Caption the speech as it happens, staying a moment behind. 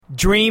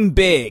Dream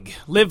big,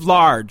 live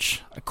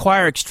large,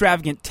 acquire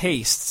extravagant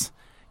tastes,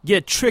 get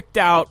a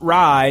tricked-out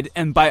ride,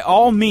 and by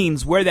all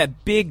means wear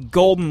that big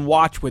golden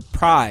watch with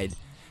pride,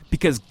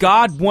 because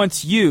God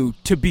wants you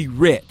to be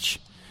rich.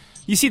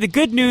 You see, the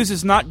good news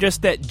is not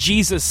just that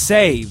Jesus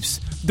saves.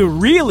 The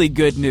really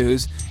good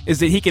news is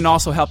that he can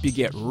also help you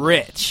get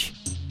rich.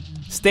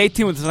 Stay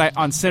tuned with us tonight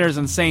on Sinners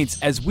and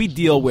Saints as we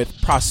deal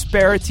with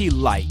prosperity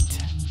light.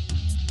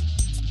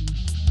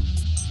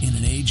 In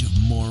an age of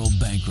moral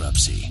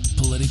bankruptcy,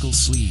 political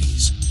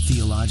sleaze,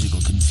 theological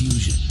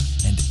confusion,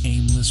 and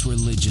aimless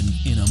religion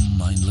in a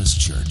mindless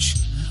church,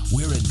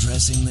 we're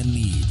addressing the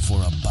need for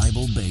a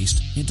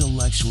Bible-based,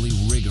 intellectually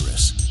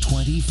rigorous,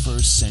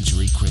 21st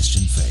century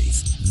Christian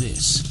faith.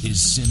 This is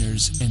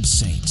Sinners and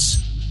Saints,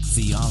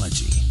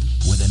 theology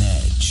with an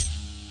edge.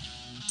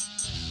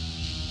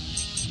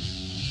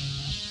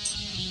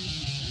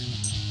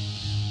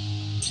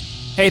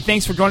 Hey,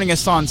 thanks for joining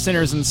us on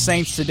Sinners and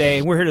Saints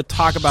today. We're here to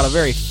talk about a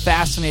very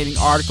fascinating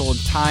article in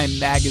Time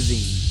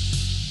magazine.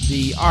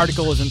 The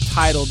article is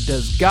entitled,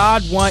 Does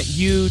God Want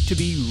You to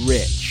Be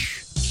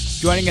Rich?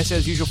 Joining us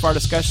as usual for our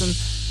discussion,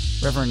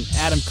 Reverend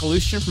Adam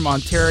Kalustian from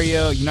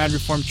Ontario United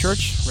Reformed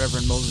Church,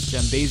 Reverend Moses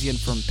Janbazian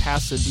from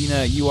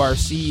Pasadena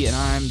URC, and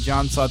I'm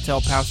John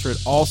Sawtell, pastor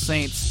at All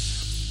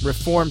Saints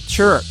Reformed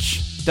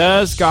Church.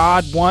 Does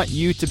God want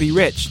you to be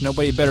rich?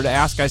 Nobody better to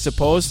ask, I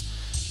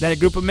suppose, than a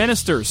group of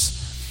ministers.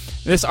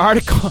 This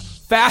article,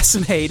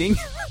 fascinating.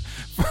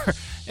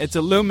 It's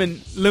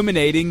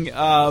illuminating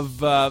of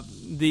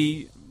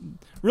the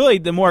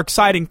more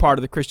exciting part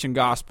of the Christian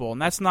gospel.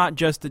 And that's not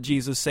just that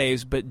Jesus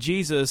saves, but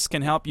Jesus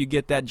can help you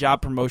get that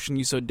job promotion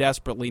you so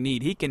desperately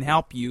need. He can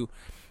help you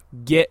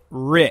get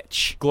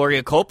rich.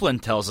 Gloria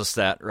Copeland tells us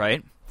that,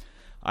 right?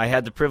 I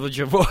had the privilege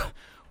of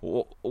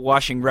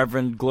watching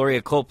Reverend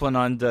Gloria Copeland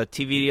on the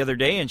TV the other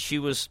day, and she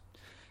was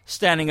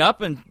standing up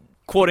and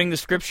quoting the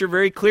scripture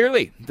very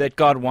clearly that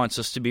God wants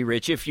us to be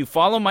rich. If you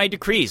follow my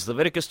decrees,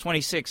 Leviticus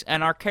 26,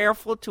 and are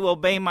careful to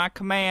obey my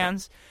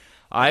commands,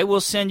 I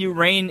will send you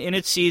rain in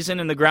its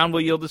season, and the ground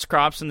will yield its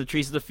crops, and the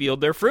trees of the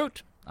field their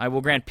fruit. I will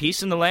grant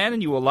peace in the land,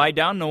 and you will lie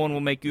down. No one will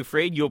make you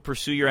afraid. You will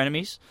pursue your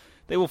enemies.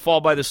 They will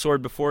fall by the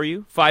sword before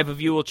you. 5 of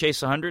you will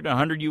chase 100.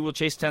 100 you will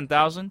chase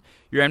 10,000.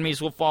 Your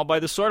enemies will fall by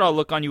the sword. I'll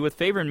look on you with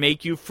favor and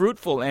make you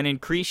fruitful and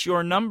increase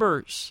your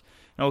numbers.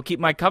 I will keep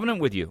my covenant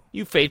with you.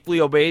 You faithfully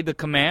obey the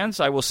commands.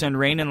 I will send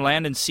rain in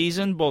land in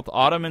season, both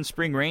autumn and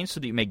spring rain, so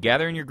that you may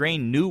gather in your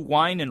grain new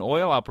wine and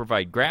oil. I'll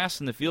provide grass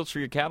in the fields for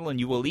your cattle, and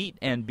you will eat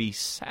and be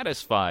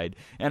satisfied.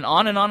 And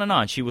on and on and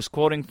on. She was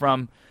quoting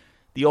from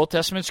the Old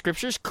Testament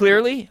scriptures.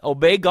 Clearly,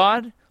 obey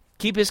God,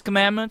 keep his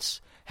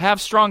commandments,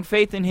 have strong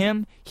faith in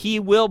him.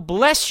 He will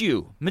bless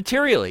you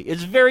materially.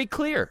 It's very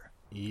clear.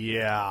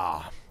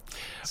 Yeah.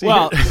 See,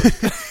 well...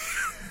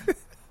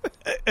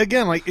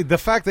 Again, like the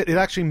fact that it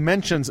actually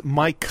mentions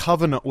my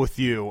covenant with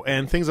you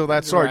and things of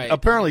that sort, right,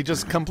 apparently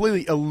just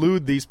completely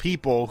elude these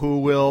people who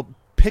will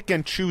pick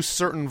and choose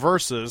certain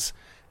verses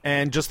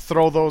and just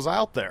throw those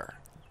out there.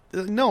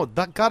 No,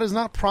 God is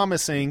not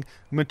promising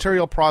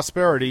material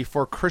prosperity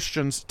for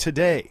Christians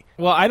today.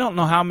 Well, I don't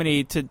know how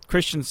many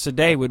Christians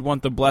today would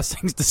want the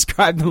blessings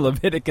described in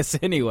Leviticus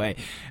anyway.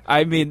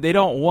 I mean, they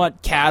don't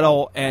want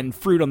cattle and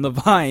fruit on the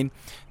vine.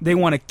 They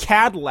want a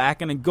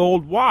Cadillac and a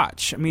gold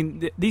watch. I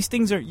mean, these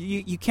things are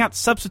you can't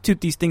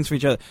substitute these things for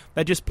each other.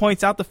 That just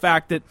points out the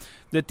fact that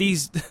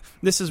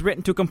this is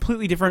written to a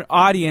completely different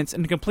audience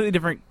in a completely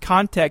different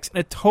context in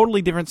a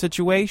totally different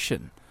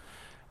situation.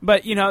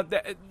 But, you know,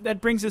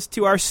 that brings us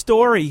to our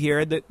story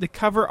here, the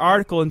cover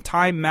article in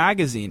Time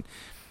magazine.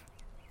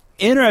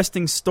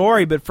 Interesting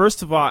story, but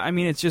first of all, I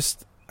mean, it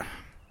just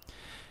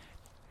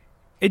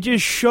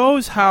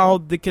shows how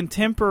the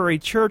contemporary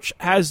church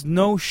has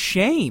no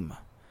shame.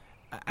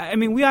 I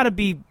mean, we ought to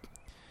be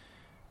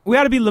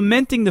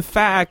lamenting the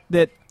fact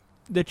that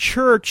the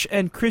church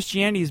and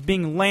Christianity is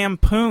being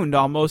lampooned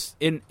almost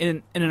in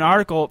an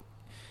article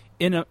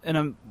in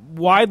a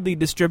widely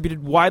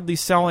distributed, widely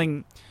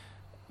selling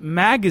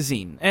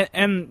magazine,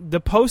 and the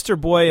poster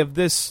boy of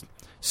this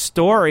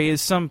story is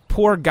some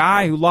poor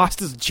guy who lost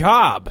his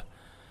job.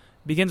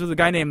 Begins with a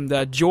guy named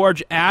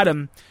George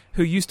Adam,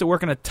 who used to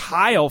work in a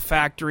tile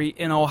factory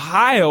in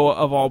Ohio,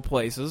 of all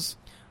places.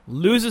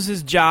 Loses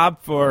his job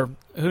for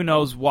who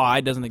knows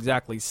why, doesn't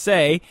exactly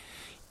say.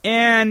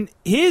 And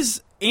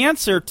his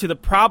answer to the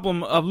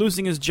problem of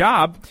losing his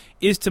job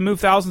is to move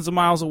thousands of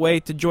miles away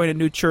to join a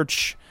new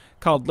church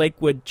called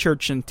Lakewood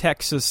Church in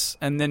Texas,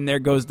 and then there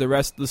goes the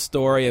rest of the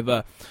story of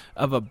a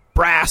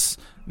brass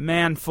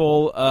man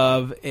full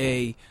of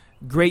a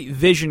great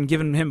vision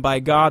given him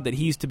by God that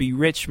he's to be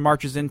rich,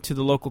 marches into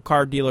the local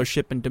car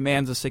dealership and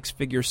demands a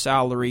 6-figure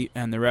salary,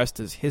 and the rest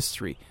is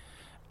history.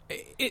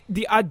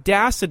 The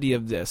audacity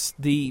of this,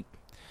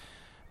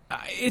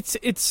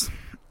 it's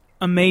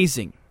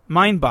amazing,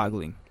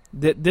 mind-boggling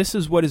that this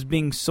is what is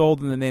being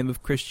sold in the name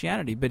of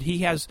Christianity. But he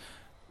has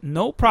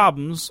no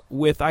problems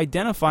with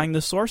identifying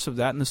the source of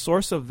that, and the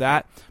source of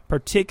that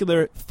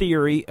particular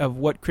theory of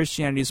what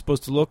Christianity is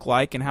supposed to look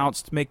like and how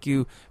it's to make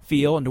you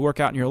feel and to work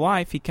out in your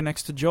life. He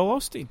connects to Joel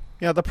Osteen.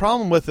 Yeah, the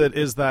problem with it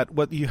is that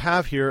what you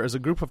have here is a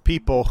group of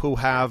people who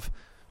have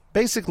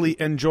basically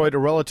enjoyed a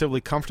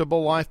relatively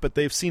comfortable life, but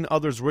they've seen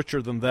others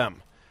richer than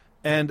them.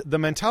 And the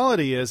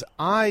mentality is,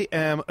 I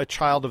am a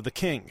child of the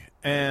king,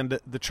 and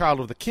the child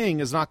of the king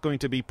is not going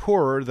to be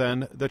poorer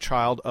than the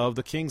child of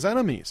the king's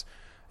enemies.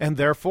 And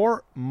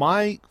therefore,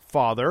 my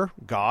Father,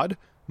 God,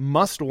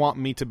 must want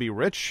me to be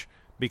rich,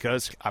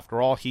 because,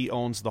 after all, he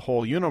owns the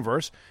whole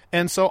universe.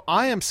 And so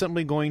I am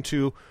simply going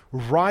to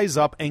rise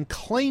up and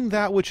claim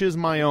that which is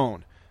my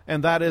own,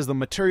 and that is the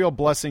material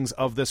blessings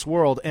of this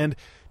world. And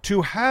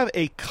to have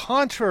a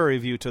contrary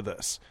view to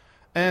this,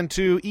 and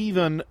to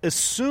even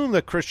assume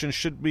that Christians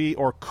should be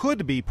or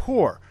could be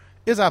poor,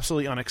 is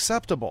absolutely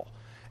unacceptable.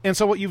 And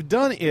so what you've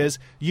done is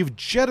you've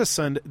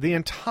jettisoned the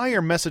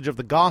entire message of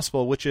the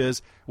gospel, which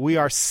is we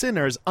are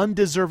sinners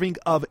undeserving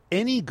of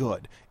any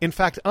good. In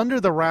fact, under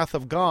the wrath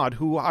of God,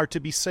 who are to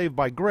be saved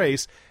by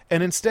grace,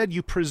 and instead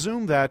you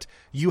presume that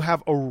you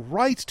have a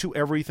right to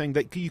everything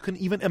that you can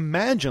even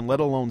imagine, let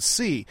alone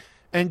see,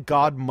 and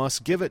God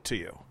must give it to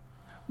you.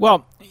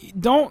 Well,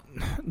 don't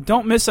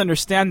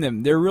misunderstand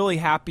them. They're really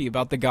happy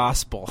about the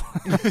gospel.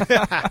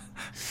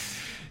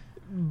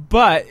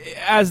 But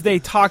as they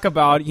talk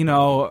about,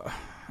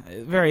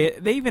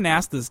 they even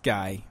asked this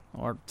guy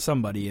or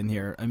somebody in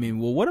here,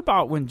 well, what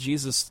about when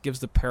Jesus gives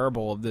the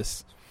parable of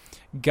this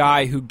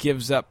guy who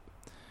gives up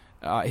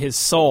his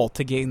soul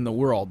to gain the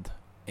world,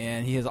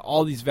 and he has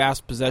all these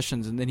vast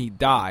possessions, and then he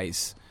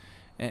dies,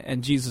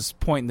 and Jesus'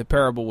 point in the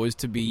parable was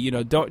to be,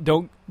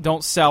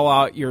 don't sell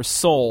out your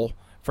soul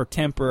for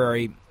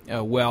temporary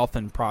wealth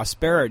and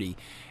prosperity,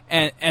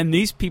 and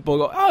these people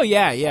go, oh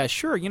yeah,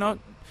 sure,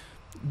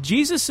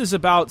 Jesus is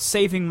about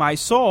saving my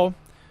soul,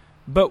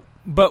 but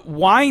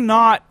why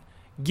not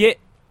get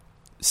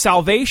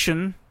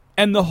salvation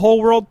and the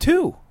whole world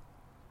too?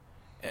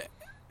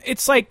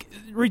 It's like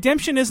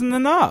redemption isn't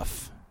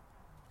enough.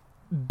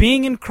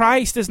 Being in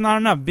Christ is not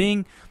enough.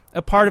 Being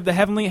a part of the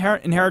heavenly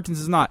inheritance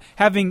is not.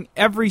 Having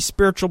every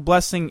spiritual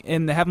blessing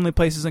in the heavenly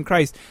places in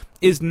Christ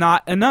is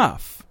not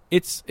enough.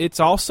 It's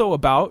also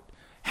about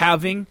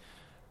having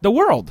the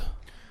world.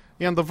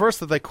 Yeah, and the verse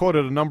that they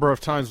quoted a number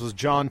of times was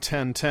John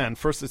 10:10.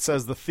 First it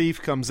says the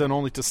thief comes in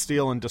only to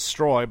steal and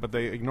destroy, but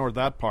they ignored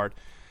that part.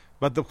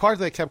 But the part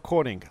they kept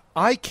quoting,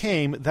 I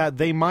came that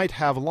they might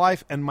have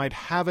life and might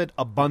have it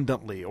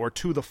abundantly, or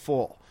to the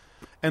full.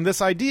 And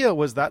this idea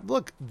was that,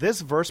 look, this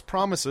verse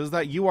promises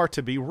that you are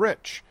to be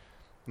rich.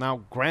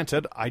 Now,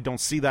 granted, I don't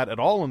see that at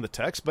all in the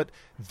text, but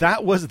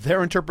that was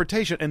their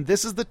interpretation, and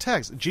this is the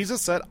text. Jesus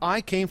said,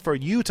 I came for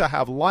you to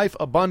have life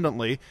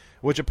abundantly,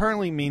 which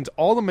apparently means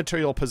all the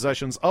material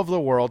possessions of the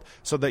world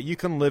so that you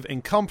can live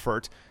in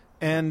comfort.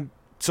 And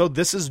so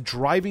this is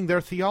driving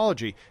their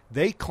theology.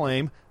 They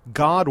claim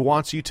God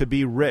wants you to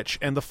be rich,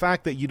 and the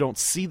fact that you don't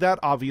see that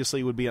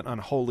obviously would be an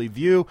unholy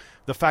view.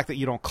 The fact that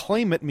you don't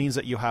claim it means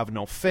that you have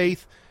no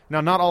faith. Now,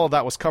 not all of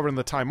that was covered in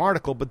the Time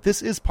article, but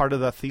this is part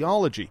of that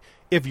theology.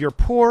 If you're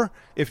poor,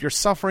 if you're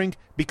suffering,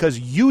 because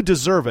you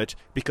deserve it,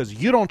 because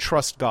you don't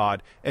trust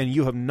God, and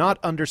you have not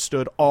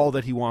understood all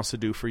that he wants to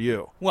do for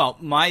you. Well,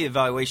 my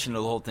evaluation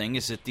of the whole thing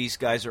is that these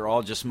guys are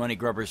all just money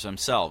grubbers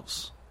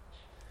themselves.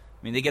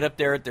 They get up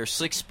there at their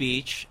slick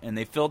speech, and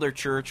they fill their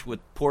church with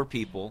poor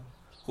people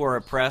who are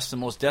oppressed, the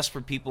most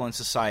desperate people in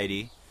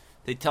society.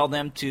 They tell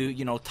them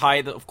to,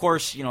 tithe. Of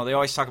course, they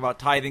always talk about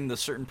tithing the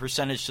certain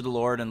percentage to the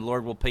Lord, and the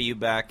Lord will pay you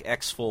back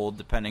X-fold,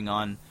 depending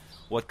on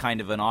what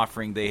kind of an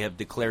offering they have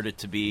declared it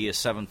to be, a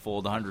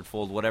sevenfold,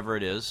 100-fold, whatever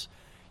it is.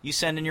 You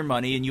send in your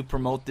money, and you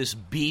promote this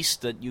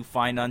beast that you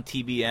find on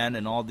TBN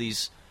and all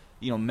these,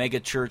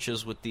 mega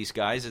churches with these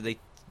guys. They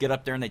get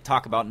up there and they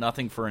talk about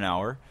nothing for an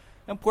hour,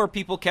 and poor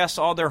people cast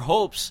all their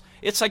hopes.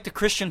 It's like the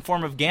Christian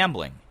form of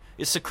gambling.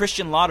 It's the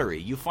Christian lottery.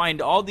 You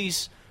find all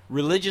these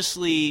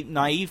religiously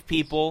naive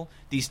people,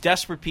 these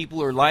desperate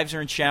people whose lives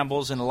are in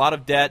shambles and a lot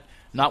of debt,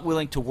 not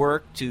willing to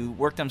work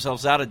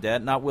themselves out of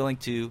debt, not willing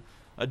to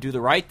do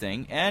the right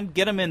thing, and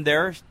get them in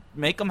there,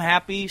 make them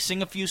happy,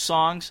 sing a few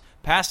songs,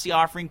 pass the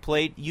offering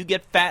plate. You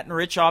get fat and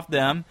rich off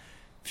them.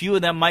 Few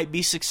of them might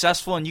be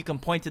successful, and you can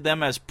point to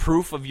them as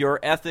proof of your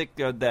ethic,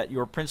 that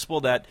your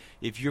principle that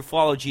if you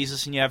follow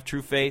Jesus and you have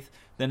true faith,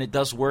 then it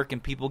does work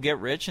and people get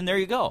rich, and there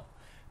you go.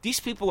 These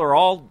people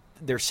are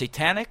they're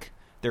satanic,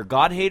 they're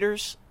God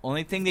haters.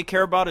 Only thing they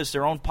care about is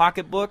their own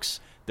pocketbooks.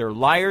 They're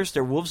liars,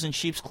 they're wolves in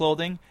sheep's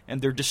clothing, and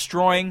they're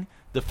destroying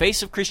the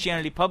face of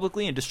Christianity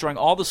publicly and destroying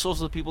all the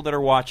souls of the people that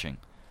are watching.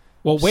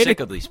 Well, sick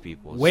of these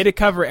people. Way to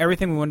cover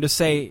everything we wanted to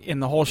say in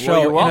the whole show.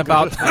 Well, you're welcome.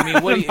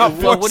 About,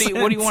 what do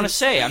you want to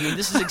say?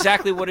 This is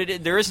exactly what it is.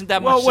 There isn't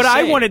that much to say. Well, what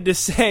I wanted to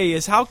say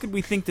is, how could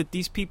we think that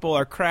these people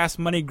are crass,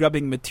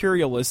 money-grubbing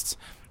materialists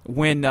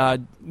when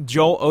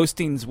Joel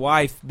Osteen's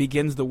wife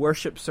begins the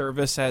worship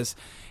service as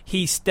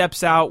he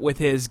steps out with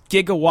his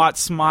gigawatt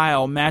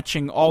smile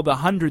matching all the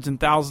hundreds and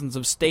thousands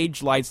of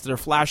stage lights that are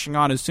flashing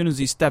on as soon as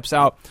he steps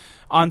out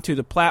onto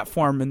the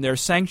platform in their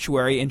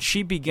sanctuary, and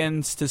she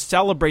begins to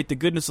celebrate the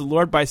goodness of the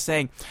Lord by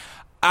saying,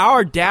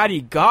 "Our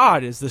daddy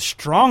God is the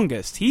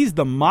strongest. He's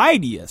the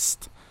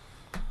mightiest."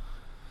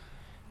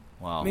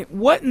 Wow. I mean,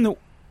 what in the...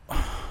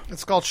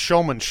 It's called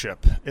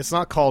showmanship. It's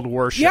not called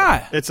worship.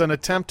 Yeah. It's an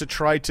attempt to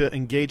try to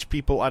engage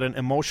people at an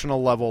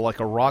emotional level like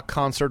a rock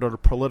concert or a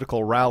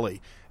political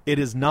rally. It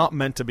is not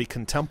meant to be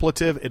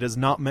contemplative. It is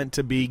not meant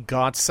to be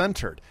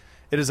God-centered.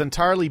 It is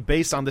entirely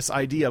based on this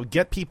idea of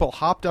get people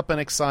hopped up and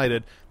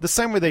excited, the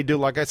same way they do,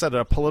 like I said,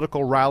 at a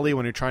political rally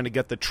when you're trying to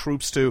get the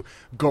troops to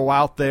go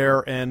out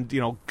there and,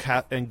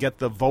 and get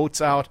the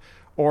votes out,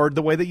 or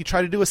the way that you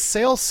try to do a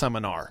sales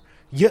seminar.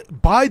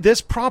 Buy this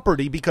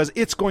property because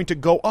it's going to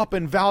go up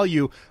in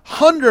value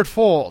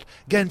 100-fold.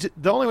 Again,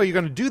 the only way you're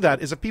going to do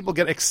that is if people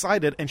get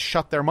excited and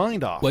shut their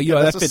mind off. Well,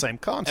 that's the same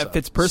concept.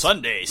 That fits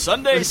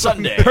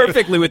Sunday.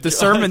 perfectly with the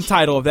sermon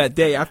title of that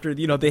day after,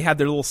 they had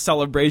their little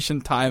celebration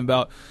time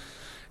about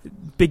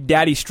Big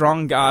Daddy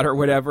Strong God or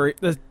whatever.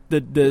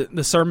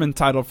 The sermon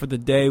title for the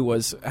day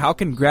was, "How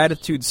can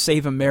gratitude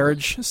save a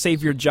marriage,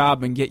 save your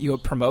job, and get you a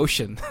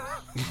promotion?"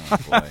 Oh,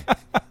 boy.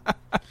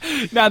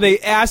 Now, they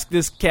asked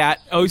this cat,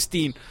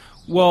 Osteen,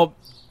 well,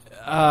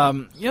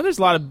 there's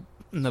a lot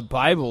in the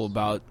Bible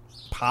about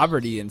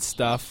poverty and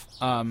stuff.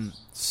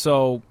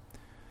 So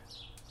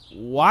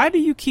why do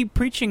you keep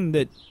preaching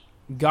that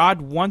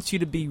God wants you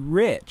to be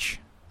rich?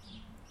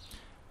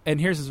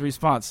 And here's his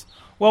response.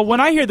 Well,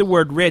 when I hear the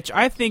word rich,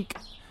 I think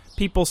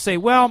people say,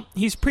 well,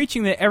 he's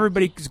preaching that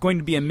everybody is going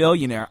to be a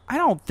millionaire. I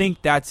don't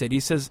think that's it. He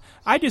says,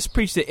 I just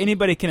preach that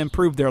anybody can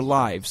improve their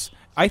lives.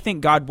 I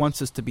think God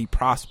wants us to be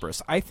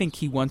prosperous. I think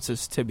he wants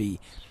us to be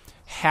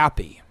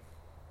happy.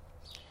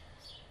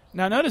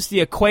 Now, notice the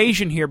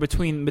equation here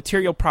between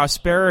material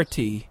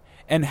prosperity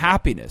and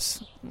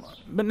happiness.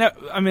 But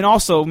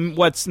also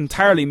what's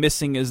entirely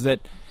missing is that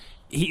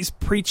he's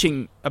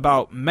preaching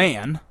about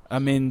man.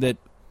 That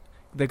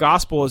the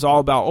gospel is all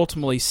about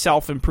ultimately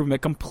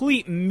self-improvement,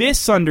 complete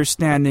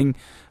misunderstanding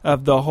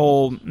of the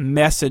whole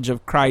message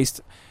of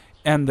Christ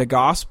and the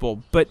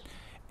gospel. But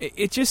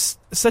it's just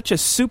such a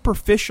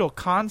superficial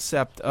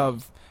concept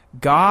of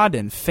God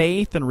and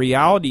faith and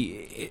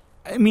reality.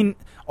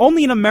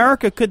 Only in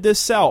America could this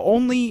sell.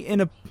 Only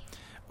in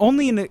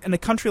a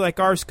country like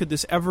ours could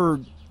this ever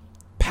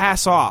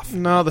pass off.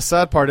 No, the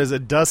sad part is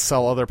it does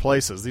sell other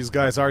places. These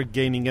guys are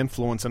gaining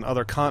influence in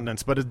other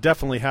continents, but it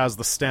definitely has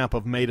the stamp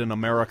of Made in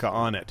America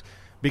on it.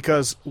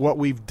 Because what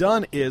we've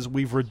done is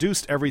we've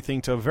reduced everything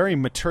to a very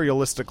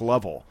materialistic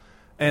level.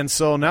 And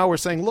so now we're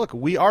saying, look,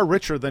 we are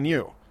richer than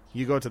you.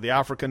 You go to the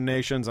African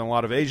nations and a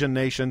lot of Asian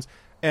nations,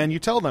 and you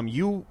tell them,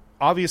 you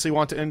obviously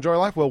want to enjoy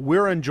life. Well,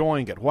 we're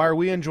enjoying it. Why are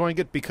we enjoying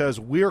it? Because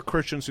we're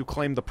Christians who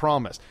claim the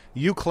promise.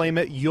 You claim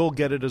it, you'll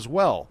get it as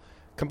well.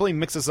 Completely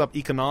mixes up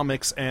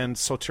economics and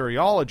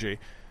soteriology.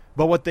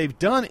 But what they've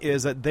done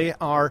is that they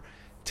are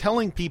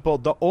telling people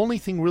the only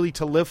thing really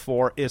to live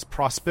for is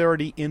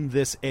prosperity in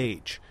this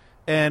age.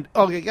 And,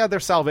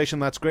 there's salvation,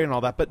 that's great and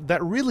all that, but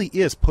that really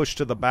is pushed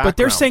to the background. But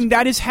they're saying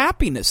that is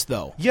happiness,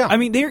 though. Yeah.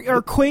 They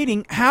are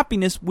equating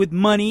happiness with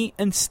money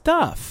and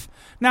stuff.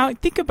 Now,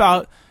 think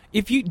about,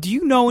 do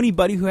you know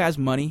anybody who has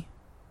money?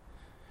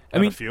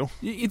 A few.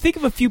 You think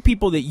of a few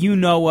people that you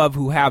know of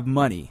who have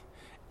money,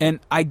 and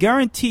I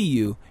guarantee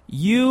you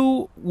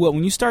will,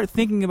 when you start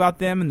thinking about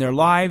them and their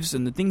lives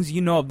and the things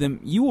you know of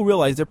them, you will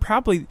realize they're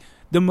probably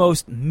the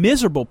most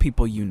miserable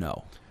people you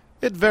know.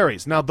 It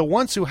varies. Now, the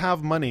ones who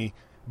have money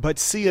but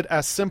see it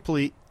as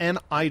simply an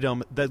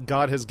item that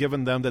God has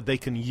given them that they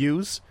can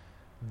use,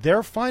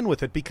 they're fine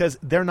with it because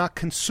they're not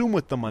consumed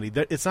with the money.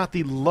 It's not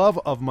the love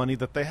of money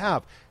that they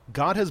have.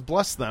 God has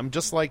blessed them,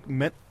 just like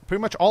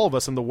pretty much all of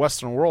us in the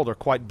Western world are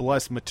quite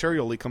blessed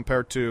materially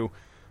compared to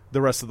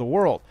the rest of the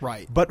world.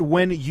 Right. But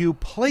when you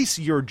place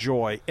your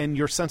joy and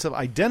your sense of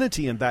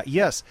identity in that,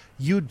 yes,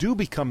 you do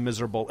become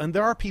miserable. And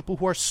there are people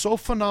who are so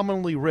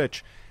phenomenally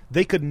rich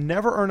they could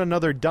never earn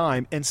another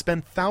dime and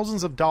spend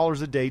thousands of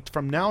dollars a day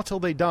from now till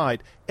they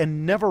died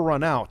and never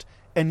run out,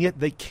 and yet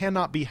they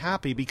cannot be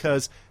happy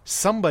because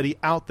somebody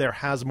out there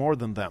has more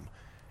than them.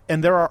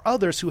 And there are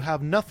others who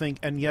have nothing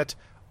and yet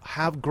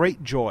have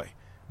great joy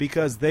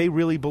because they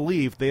really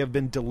believe they have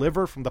been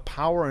delivered from the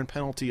power and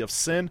penalty of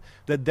sin,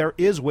 that there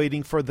is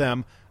waiting for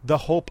them the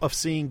hope of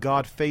seeing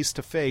God face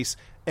to face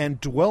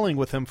and dwelling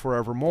with him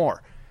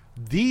forevermore.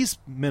 These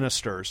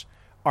ministers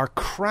are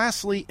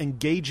crassly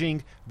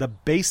engaging the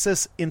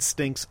basest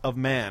instincts of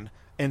man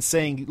and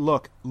saying,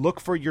 look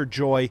for your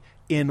joy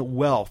in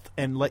wealth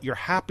and let your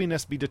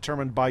happiness be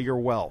determined by your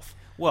wealth.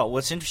 Well,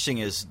 what's interesting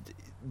is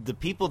the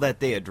people that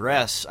they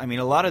address, a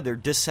lot of their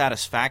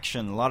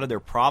dissatisfaction, a lot of their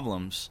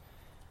problems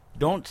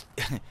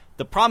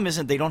the problem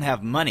isn't they don't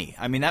have money.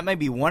 That may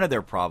be one of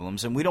their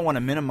problems, and we don't want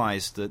to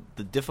minimize the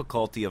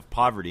difficulty of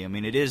poverty.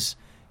 It is,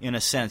 in a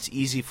sense,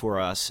 easy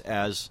for us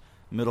as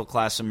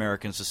middle-class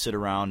Americans to sit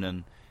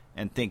around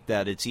and think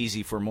that it's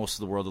easy for most of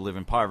the world to live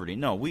in poverty.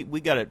 No,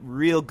 we got it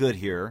real good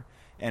here,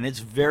 and it's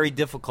very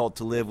difficult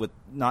to live with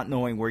not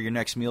knowing where your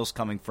next meal's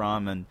coming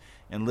from and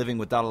living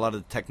without a lot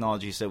of the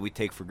technologies that we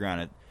take for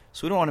granted.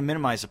 So we don't want to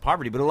minimize the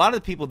poverty, but a lot of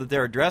the people that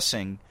they're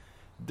addressing,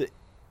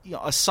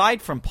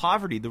 aside from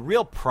poverty, the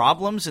real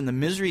problems and the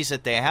miseries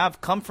that they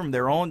have come from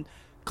their own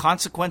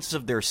consequences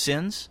of their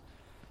sins,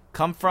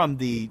 come from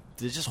the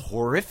just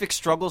horrific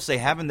struggles they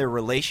have in their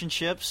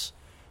relationships,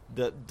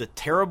 the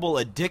terrible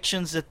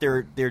addictions that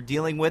they're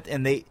dealing with,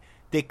 and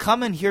they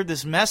come and hear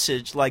this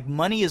message like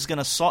money is going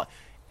to solve,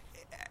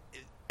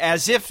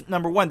 as if,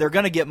 number one, they're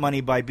going to get money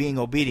by being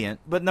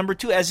obedient, but number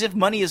two, as if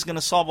money is going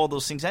to solve all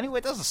those things anyway.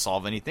 It doesn't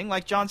solve anything.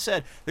 Like John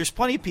said, there's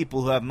plenty of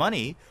people who have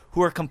money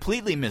who are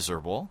completely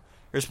miserable.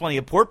 There's plenty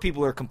of poor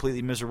people who are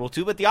completely miserable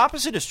too, but the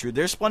opposite is true.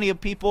 There's plenty of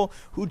people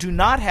who do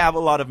not have a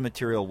lot of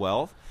material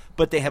wealth,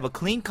 but they have a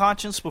clean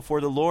conscience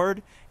before the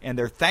Lord, and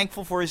they're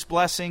thankful for His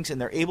blessings,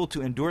 and they're able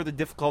to endure the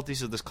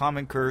difficulties of this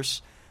common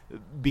curse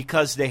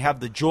because they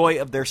have the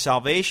joy of their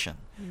salvation.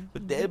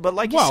 But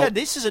like you said,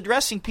 this is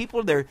addressing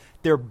people,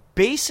 their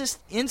basest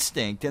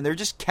instinct, and they're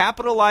just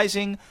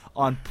capitalizing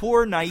on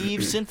poor,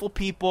 naive, sinful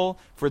people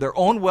for their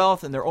own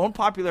wealth and their own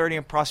popularity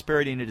and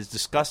prosperity, and it is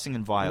disgusting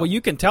and vile. Well,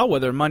 you can tell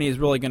whether money is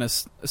really going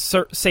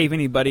to save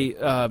anybody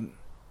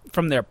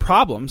from their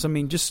problems. I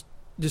mean, just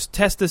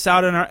test this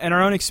out in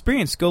our own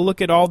experience. Go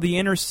look at all the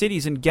inner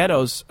cities and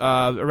ghettos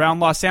around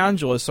Los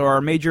Angeles or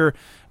our major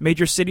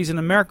cities in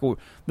America.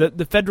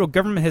 The federal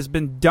government has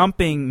been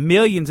dumping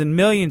millions and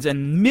millions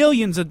and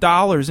millions of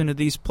dollars into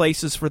these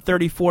places for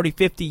 30, 40,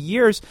 50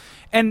 years,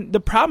 and the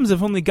problems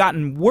have only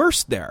gotten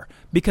worse there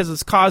because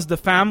it's caused the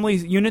family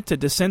unit to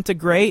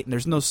disintegrate, and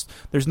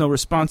there's no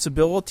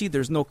responsibility,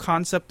 there's no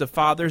concept of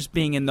fathers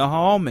being in the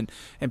home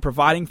and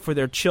providing for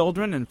their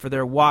children and for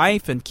their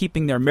wife and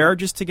keeping their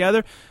marriages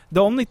together.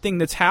 The only thing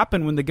that's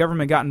happened when the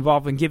government got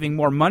involved in giving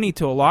more money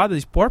to a lot of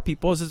these poor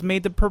people is it's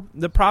made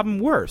the problem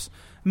worse.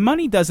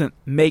 Money doesn't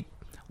make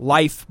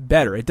life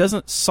better. It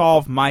doesn't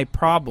solve my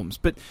problems.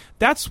 But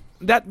that's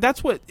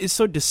what is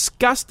so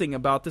disgusting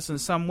about this in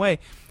some way,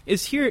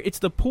 is here it's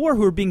the poor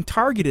who are being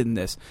targeted in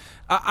this.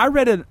 I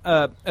read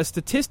a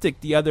statistic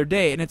the other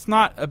day, and it's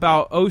not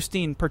about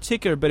Osteen in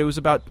particular, but it was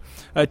about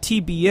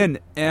TBN,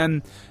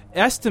 and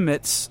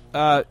estimates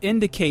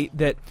indicate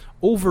that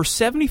over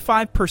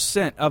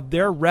 75% of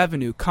their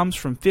revenue comes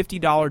from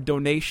 $50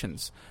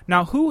 donations.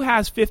 Now, who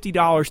has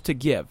 $50 to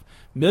give?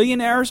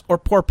 Millionaires or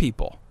poor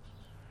people?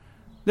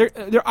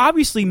 They're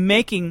obviously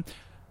making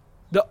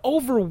the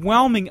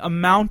overwhelming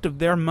amount of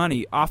their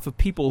money off of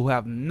people who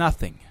have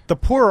nothing. The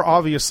poor are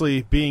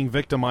obviously being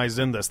victimized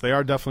in this. They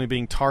are definitely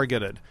being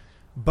targeted.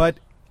 But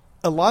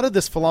a lot of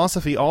this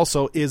philosophy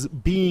also is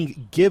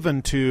being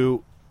given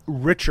to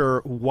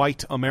richer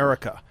white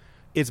America.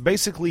 It's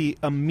basically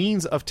a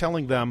means of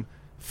telling them,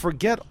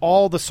 forget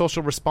all the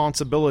social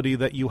responsibility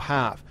that you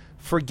have.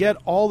 Forget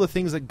all the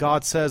things that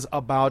God says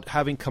about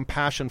having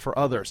compassion for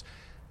others.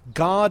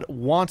 God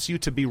wants you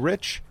to be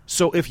rich,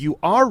 so if you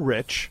are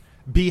rich,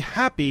 be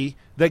happy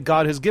that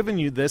God has given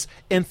you this,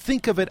 and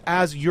think of it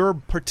as your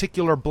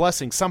particular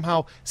blessing,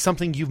 somehow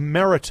something you've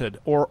merited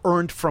or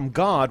earned from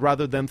God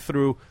rather than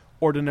through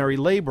ordinary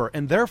labor.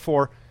 And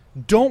therefore,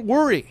 don't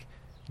worry.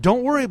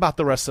 Don't worry about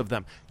the rest of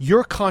them.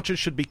 Your conscience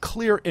should be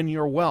clear in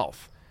your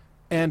wealth.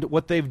 And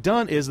what they've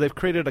done is they've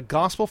created a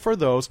gospel for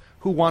those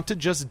who want to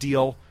just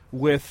deal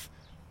with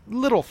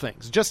little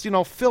things, just,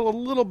 fill a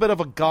little bit of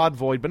a God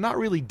void, but not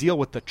really deal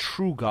with the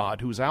true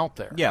God who's out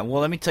there. Yeah,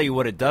 well, let me tell you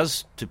what it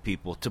does to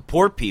people, to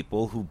poor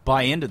people who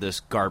buy into this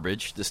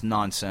garbage, this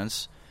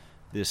nonsense,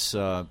 these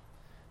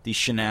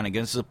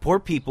shenanigans. The poor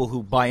people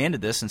who buy into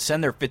this and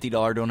send their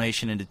 $50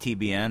 donation into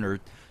TBN or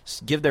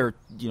give their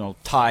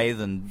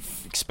tithe and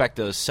expect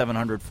a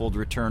 700-fold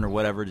return or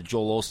whatever to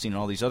Joel Osteen and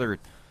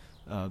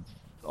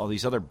all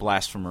these other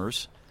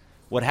blasphemers.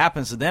 What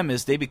happens to them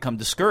is they become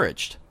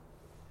discouraged.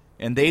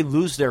 And they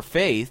lose their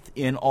faith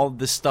in all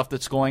this stuff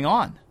that's going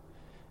on.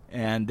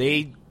 And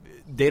they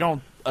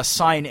don't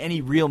assign any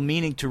real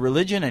meaning to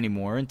religion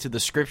anymore and to the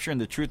Scripture and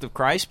the truth of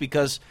Christ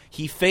because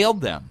He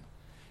failed them.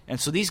 And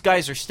so these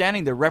guys are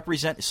standing there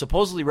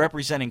supposedly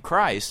representing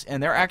Christ,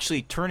 and they're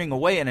actually turning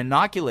away and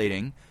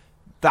inoculating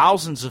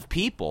thousands of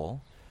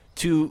people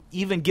to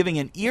even giving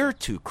an ear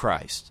to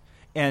Christ.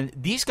 And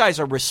these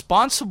guys are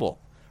responsible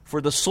for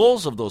the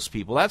souls of those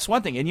people. That's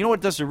one thing. And you know what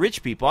it does to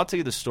rich people? I'll tell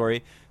you the story.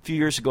 A few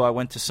years ago, I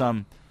went to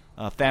some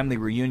family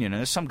reunion, and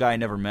there's some guy I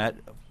never met,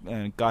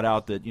 and got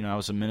out that I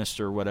was a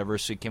minister or whatever,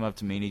 so he came up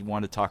to me, and he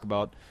wanted to talk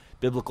about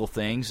biblical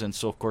things, and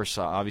so, of course,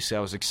 obviously I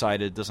was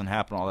excited. It doesn't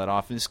happen all that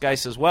often. This guy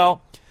says,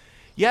 well,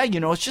 yeah,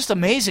 it's just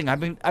amazing.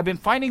 I've been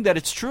finding that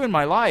it's true in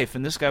my life,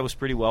 and this guy was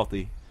pretty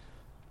wealthy.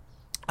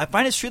 I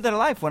find it's true that in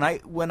life,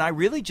 when I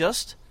really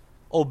just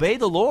obey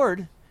the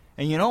Lord,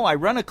 and, I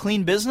run a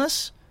clean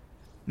business,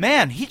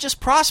 man, He just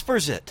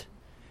prospers it.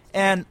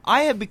 And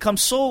I have become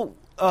so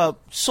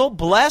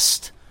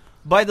blessed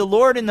by the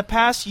Lord in the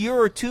past year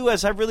or two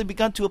as I've really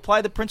begun to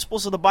apply the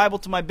principles of the Bible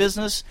to my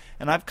business,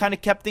 and I've kind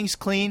of kept things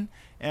clean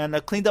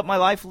and cleaned up my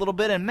life a little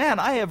bit. And man,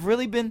 I have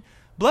really been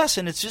blessed,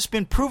 and it's just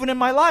been proven in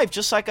my life,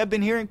 just like I've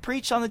been hearing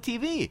preached on the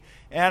TV.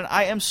 And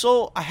I am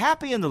so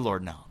happy in the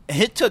Lord now.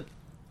 It took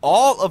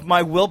all of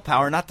my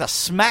willpower not to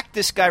smack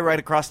this guy right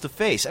across the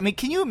face. I mean,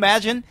 can you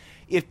imagine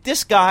if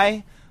this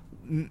guy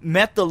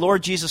met the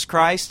Lord Jesus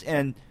Christ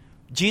and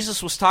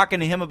Jesus was talking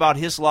to him about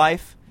his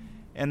life,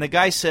 and the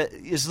guy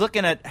is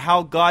looking at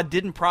how God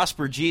didn't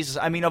prosper Jesus.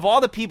 I mean, of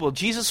all the people,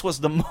 Jesus was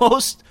the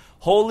most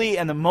holy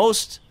and the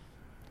most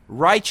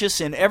righteous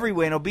in every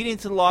way and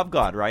obedient to the law of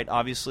God, right?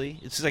 Obviously.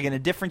 It's like in a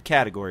different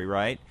category,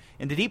 right?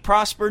 And did he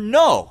prosper?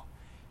 No.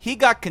 He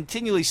got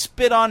continually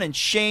spit on and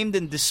shamed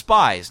and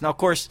despised. Now, of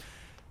course,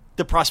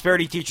 the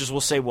prosperity teachers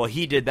will say, well,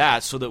 he did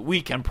that so that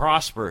we can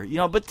prosper.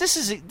 But this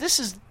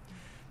is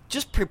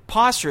just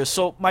preposterous.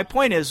 So my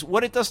point is,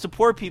 what it does to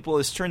poor people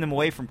is turn them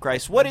away from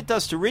Christ. What it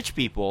does to rich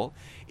people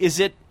is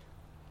it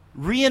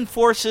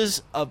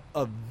reinforces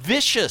a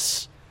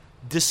vicious,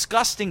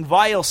 disgusting,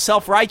 vile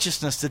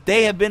self-righteousness that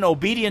they have been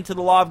obedient to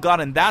the law of God,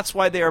 and that's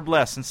why they are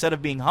blessed, instead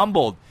of being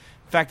humbled.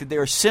 The fact that they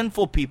are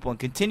sinful people and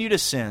continue to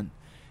sin,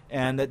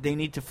 and that they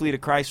need to flee to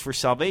Christ for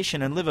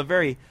salvation and live a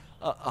very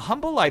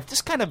humble life.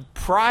 This kind of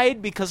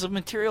pride because of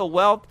material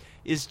wealth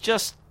is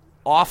just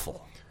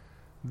awful.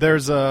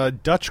 There's a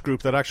Dutch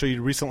group that actually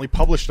recently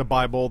published a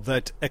Bible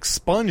that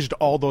expunged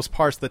all those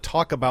parts that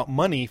talk about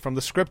money from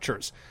the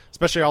Scriptures,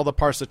 especially all the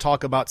parts that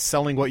talk about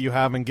selling what you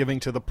have and giving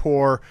to the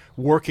poor,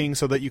 working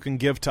so that you can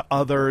give to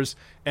others,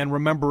 and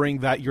remembering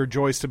that your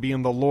joy is to be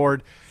in the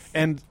Lord.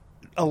 And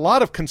a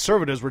lot of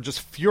conservatives were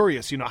just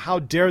furious. How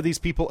dare these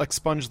people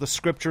expunge the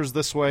Scriptures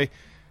this way?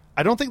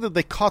 I don't think that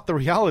they caught the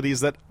reality is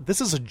that this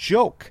is a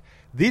joke.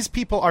 These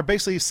people are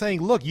basically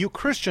saying, look, you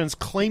Christians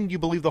claim you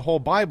believe the whole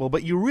Bible,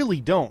 but you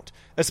really don't.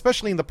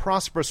 Especially in the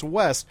prosperous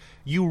West,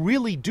 you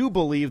really do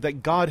believe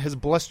that God has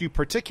blessed you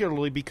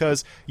particularly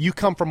because you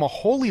come from a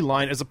holy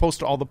line as opposed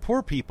to all the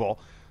poor people.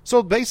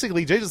 So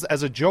basically, Jesus,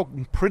 as a joke,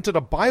 printed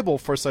a Bible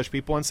for such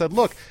people and said,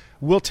 look,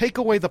 we'll take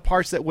away the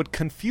parts that would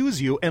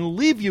confuse you and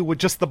leave you with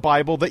just the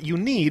Bible that you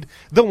need,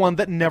 the one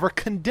that never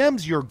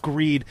condemns your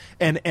greed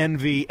and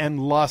envy and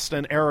lust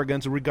and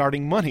arrogance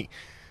regarding money.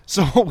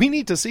 So what we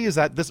need to see is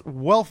that this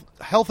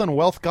health and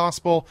wealth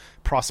gospel,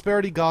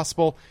 prosperity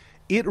gospel,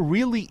 it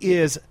really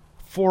is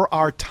for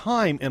our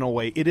time in a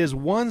way. It is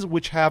ones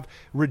which have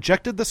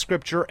rejected the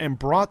Scripture and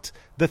brought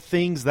the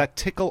things that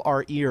tickle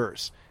our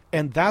ears.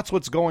 And that's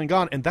what's going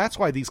on, and that's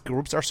why these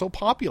groups are so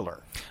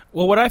popular.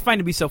 Well, what I find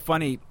to be so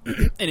funny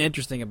and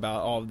interesting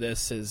about all of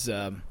this is,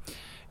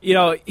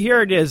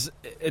 here it is.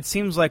 It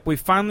seems like we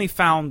finally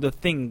found the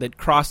thing that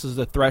crosses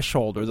the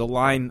threshold or the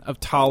line of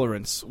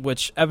tolerance,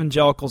 which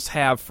evangelicals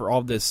have for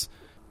all this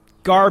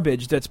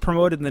garbage that's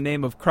promoted in the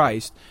name of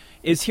Christ.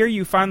 Is here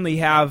you finally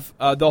have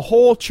the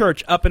whole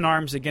church up in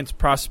arms against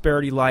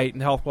prosperity light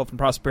and health, wealth, and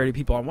prosperity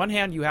people. On one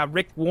hand, you have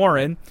Rick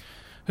Warren,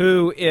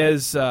 who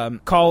is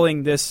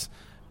calling this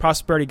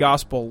prosperity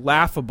gospel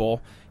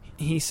laughable.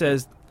 He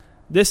says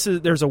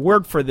there's a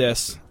word for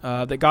this,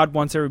 that God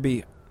wants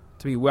everybody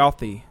to be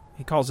wealthy.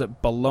 He calls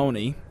it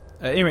baloney.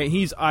 Anyway,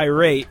 he's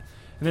irate.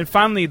 And then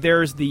finally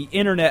there's the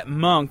Internet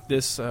Monk,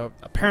 this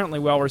apparently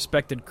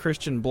well-respected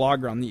Christian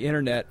blogger on the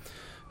Internet,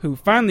 who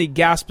finally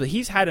gasped that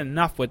he's had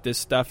enough with this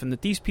stuff and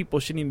that these people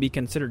shouldn't even be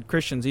considered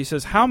Christians. He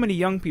says, how many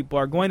young people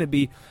are going to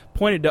be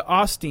pointed to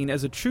Austin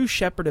as a true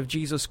shepherd of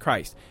Jesus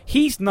Christ?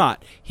 He's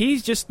not.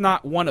 He's just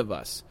not one of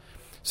us.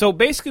 So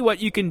basically what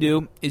you can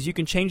do is you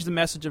can change the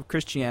message of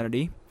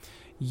Christianity.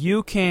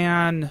 You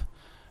can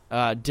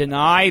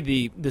deny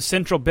the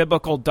central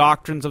biblical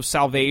doctrines of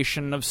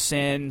salvation, of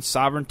sin,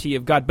 sovereignty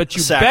of God. But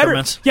you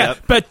Sacraments.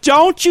 But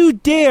don't you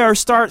dare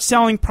start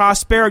selling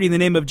prosperity in the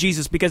name of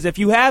Jesus, because if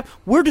you have,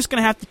 we're just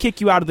going to have to kick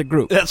you out of the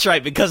group. That's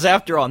right, because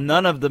after all,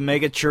 none of the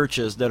mega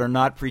churches that are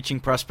not preaching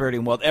prosperity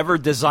and wealth ever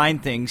design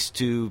things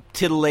to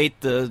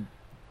titillate the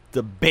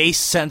base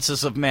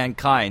senses of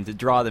mankind to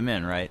draw them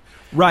in, right?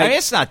 Right. I mean,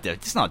 it's not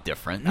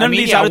different. None of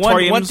these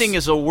auditoriums. One thing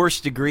is a worse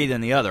degree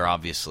than the other,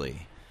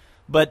 obviously.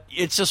 But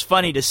it's just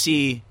funny to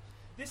see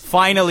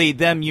finally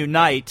them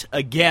unite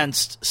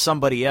against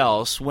somebody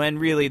else when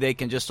really they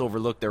can just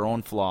overlook their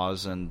own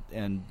flaws and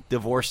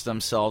divorce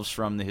themselves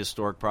from the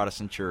historic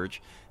Protestant church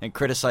and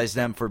criticize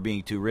them for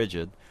being too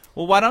rigid.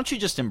 Well, why don't you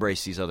just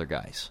embrace these other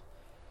guys?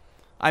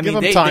 Give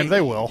them time,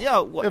 they will.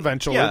 Yeah,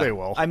 eventually they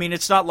will. I mean,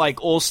 it's not like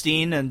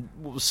Osteen and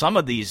some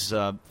of these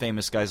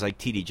famous guys like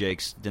T.D.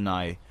 Jakes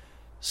deny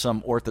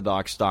some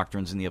orthodox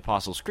doctrines in the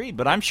Apostles' Creed,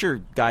 but I'm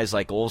sure guys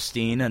like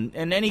Osteen and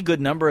any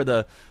good number of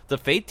the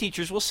faith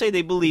teachers will say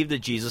they believe that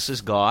Jesus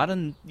is God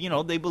and,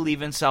 they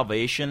believe in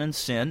salvation and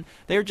sin.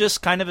 They're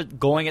just kind of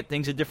going at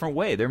things a different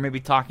way. They're maybe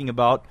talking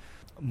about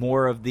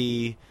more of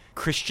the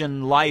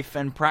Christian life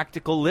and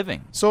practical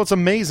living. So it's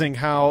amazing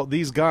how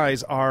these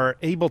guys are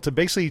able to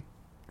basically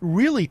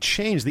really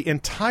change the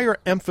entire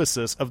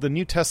emphasis of the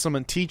New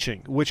Testament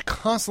teaching, which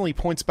constantly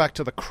points back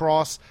to the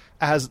cross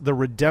as the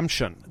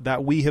redemption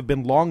that we have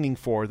been longing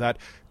for, that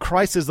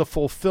Christ is the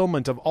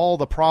fulfillment of all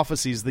the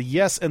prophecies, the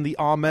yes and the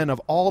amen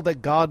of all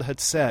that God had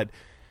said,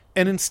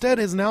 and instead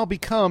has now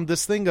become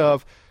this thing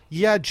of,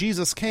 yeah,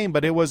 Jesus came,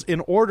 but it was in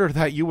order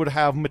that you would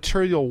have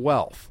material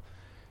wealth.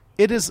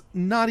 it is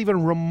not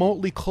even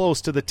remotely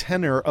close to the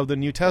tenor of the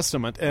New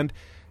Testament. And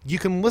you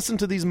can listen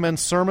to these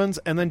men's sermons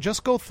and then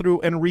just go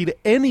through and read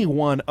any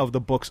one of the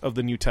books of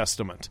the New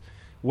Testament,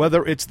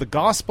 whether it's the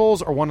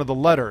Gospels or one of the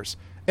letters,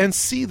 and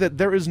see that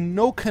there is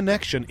no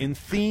connection in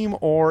theme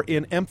or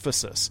in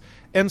emphasis.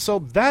 And so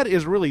that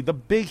is really the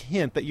big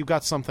hint that you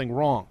got something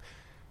wrong.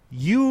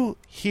 You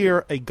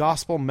hear a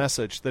gospel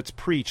message that's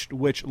preached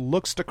which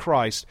looks to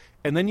Christ,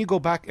 and then you go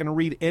back and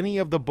read any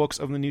of the books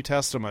of the New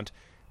Testament,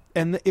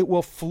 and it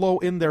will flow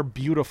in there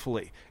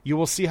beautifully. You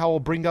will see how it will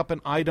bring up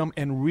an item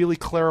and really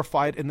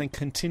clarify it and then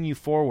continue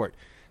forward.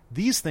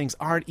 These things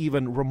aren't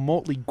even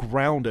remotely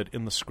grounded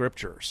in the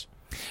Scriptures.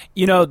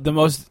 You know, the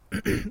most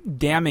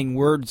damning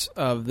words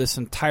of this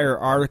entire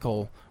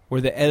article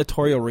were the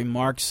editorial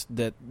remarks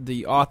that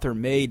the author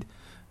made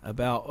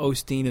about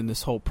Osteen and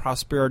this whole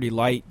prosperity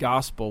light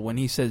gospel when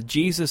he says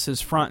Jesus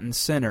is front and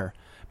center,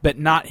 but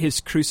not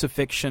his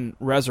crucifixion,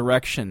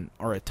 resurrection,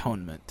 or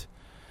atonement.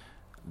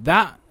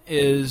 That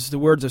is the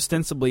words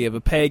ostensibly of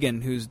a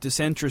pagan who's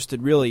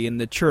disinterested really in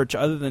the church,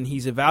 other than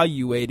he's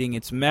evaluating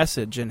its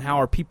message and how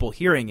are people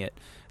hearing it.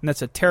 And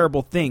that's a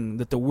terrible thing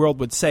that the world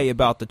would say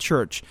about the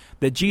church,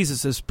 that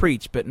Jesus is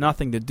preached but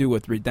nothing to do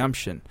with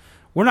redemption.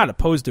 We're not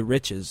opposed to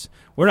riches.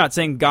 We're not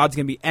saying God's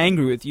going to be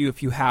angry with you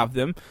if you have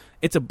them.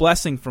 It's a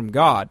blessing from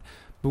God.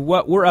 But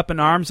what we're up in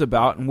arms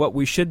about and what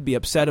we should be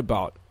upset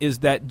about is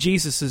that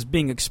Jesus is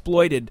being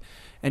exploited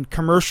and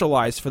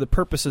commercialized for the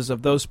purposes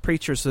of those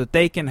preachers so that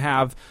they can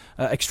have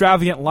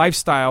extravagant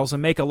lifestyles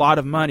and make a lot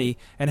of money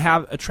and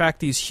attract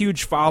these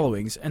huge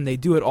followings. And they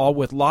do it all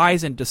with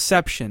lies and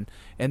deception,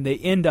 and they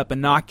end up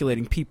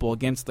inoculating people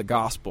against the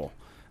gospel.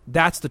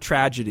 That's the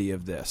tragedy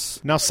of this.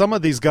 Now, some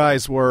of these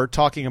guys were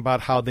talking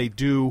about how they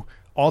do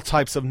all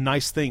types of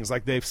nice things,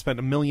 like they've spent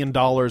 $1 million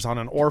on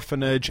an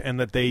orphanage and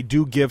that they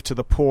do give to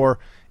the poor.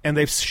 And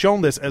they've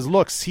shown this as,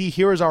 look, see,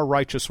 here is our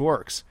righteous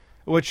works,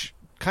 which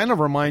kind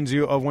of reminds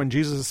you of when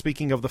Jesus is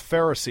speaking of the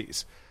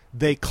Pharisees.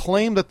 They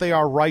claim that they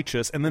are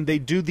righteous, and then they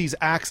do these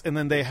acts, and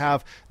then they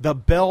have the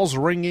bells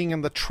ringing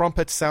and the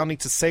trumpets sounding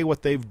to say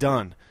what they've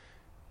done.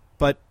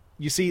 But,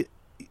 you see,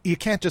 you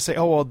can't just say,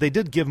 oh, well, they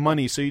did give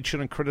money, so you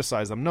shouldn't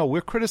criticize them. No,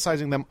 we're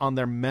criticizing them on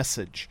their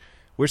message.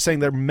 We're saying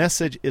their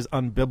message is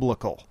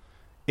unbiblical.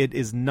 It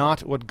is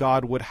not what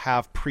God would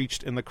have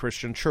preached in the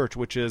Christian church,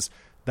 which is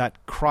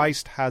that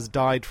Christ has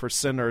died for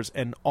sinners,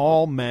 and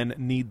all men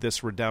need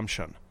this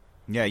redemption.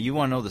 Yeah, you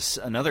want to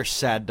know another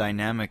sad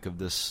dynamic of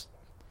this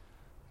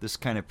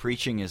kind of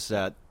preaching is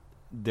that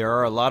there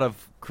are a lot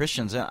of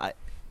Christians, and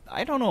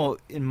I don't know,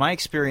 in my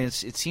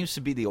experience, it seems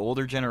to be the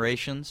older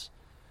generations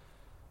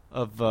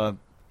of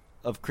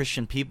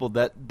Christian people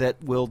that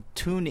will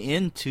tune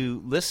in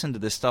to listen to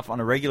this stuff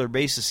on a regular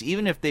basis,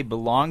 even if they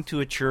belong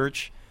to a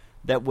church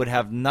that would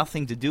have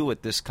nothing to do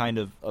with this kind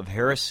of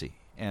heresy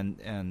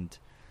and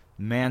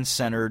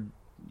man-centered,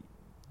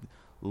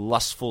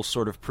 lustful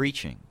sort of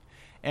preaching.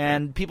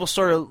 And people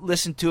sort of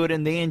listen to it,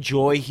 and they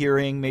enjoy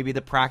hearing maybe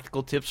the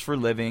practical tips for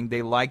living.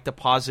 They like the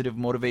positive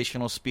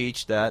motivational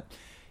speech that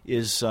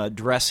is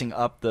dressing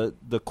up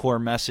the core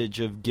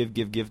message of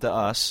give to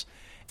us.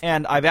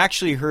 And I've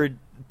actually heard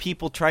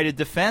people try to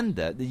defend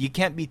that. You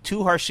can't be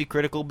too harshly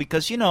critical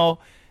because, you know,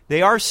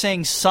 they are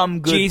saying some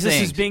good things.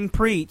 Jesus is being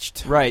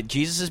preached. Right,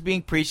 Jesus is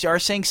being preached. They are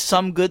saying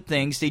some good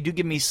things. They do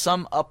give me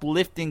some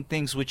uplifting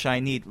things which I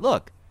need.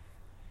 Look,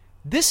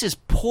 this is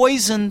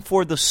poison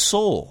for the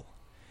soul.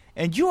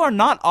 And you are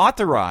not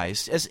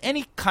authorized as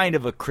any kind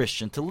of a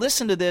Christian to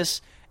listen to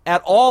this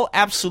at all,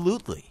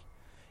 absolutely.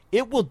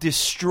 It will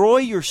destroy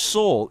your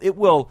soul. It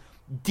will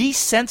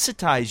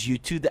desensitize you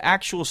to the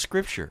actual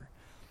Scripture.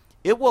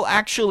 It will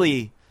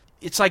actually,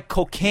 it's like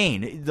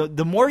cocaine.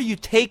 The more you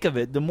take of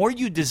it, the more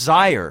you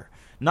desire,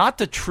 not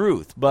the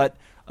truth, but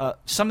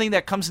something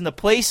that comes in the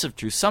place of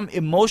truth, some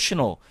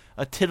emotional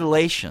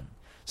titillation,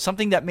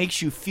 something that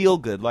makes you feel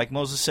good, like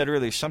Moses said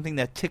earlier, something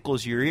that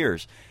tickles your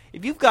ears.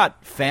 If you've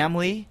got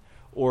family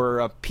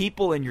or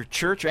people in your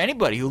church or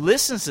anybody who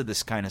listens to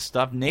this kind of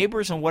stuff,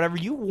 neighbors and whatever,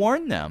 you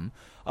warn them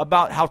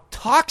about how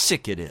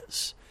toxic it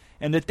is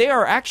and that they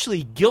are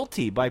actually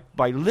guilty by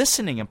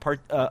listening and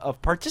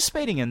of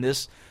participating in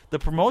this, the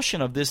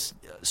promotion of this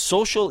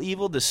social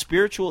evil, the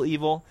spiritual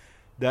evil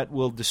that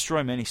will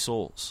destroy many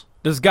souls.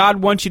 Does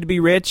God want you to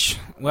be rich?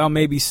 Well,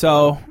 maybe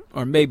so,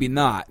 or maybe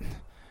not.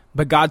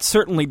 But God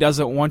certainly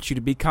doesn't want you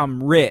to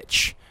become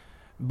rich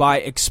by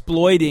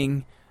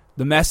exploiting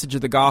the message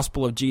of the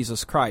gospel of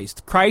Jesus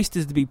Christ. Christ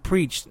is to be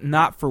preached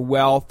not for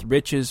wealth,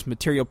 riches,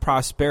 material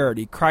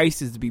prosperity.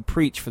 Christ is to be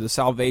preached for the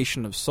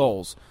salvation of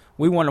souls.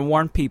 We want to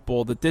warn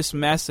people that this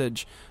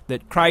message,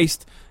 that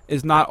Christ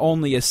is not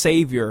only a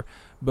Savior,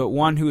 but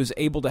one who is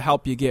able to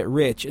help you get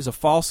rich, is a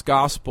false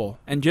gospel.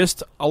 And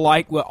just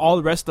alike with all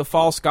the rest of the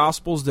false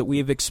gospels that we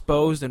have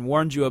exposed and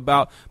warned you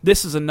about,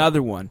 this is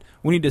another one.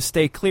 We need to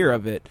stay clear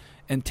of it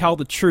and tell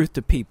the truth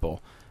to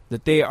people,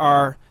 that they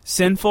are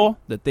sinful,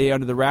 that they are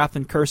under the wrath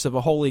and curse of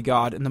a holy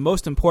God, and the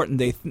most important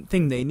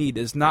thing they need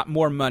is not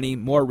more money,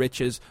 more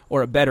riches,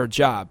 or a better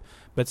job,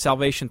 but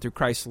salvation through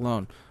Christ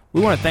alone. We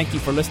want to thank you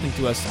for listening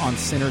to us on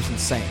Sinners and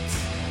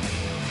Saints.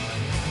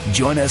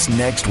 Join us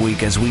next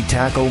week as we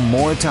tackle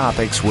more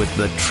topics with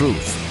the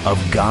truth of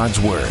God's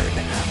Word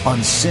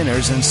on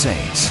Sinners and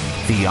Saints,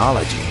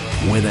 Theology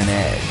with an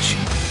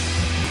Edge.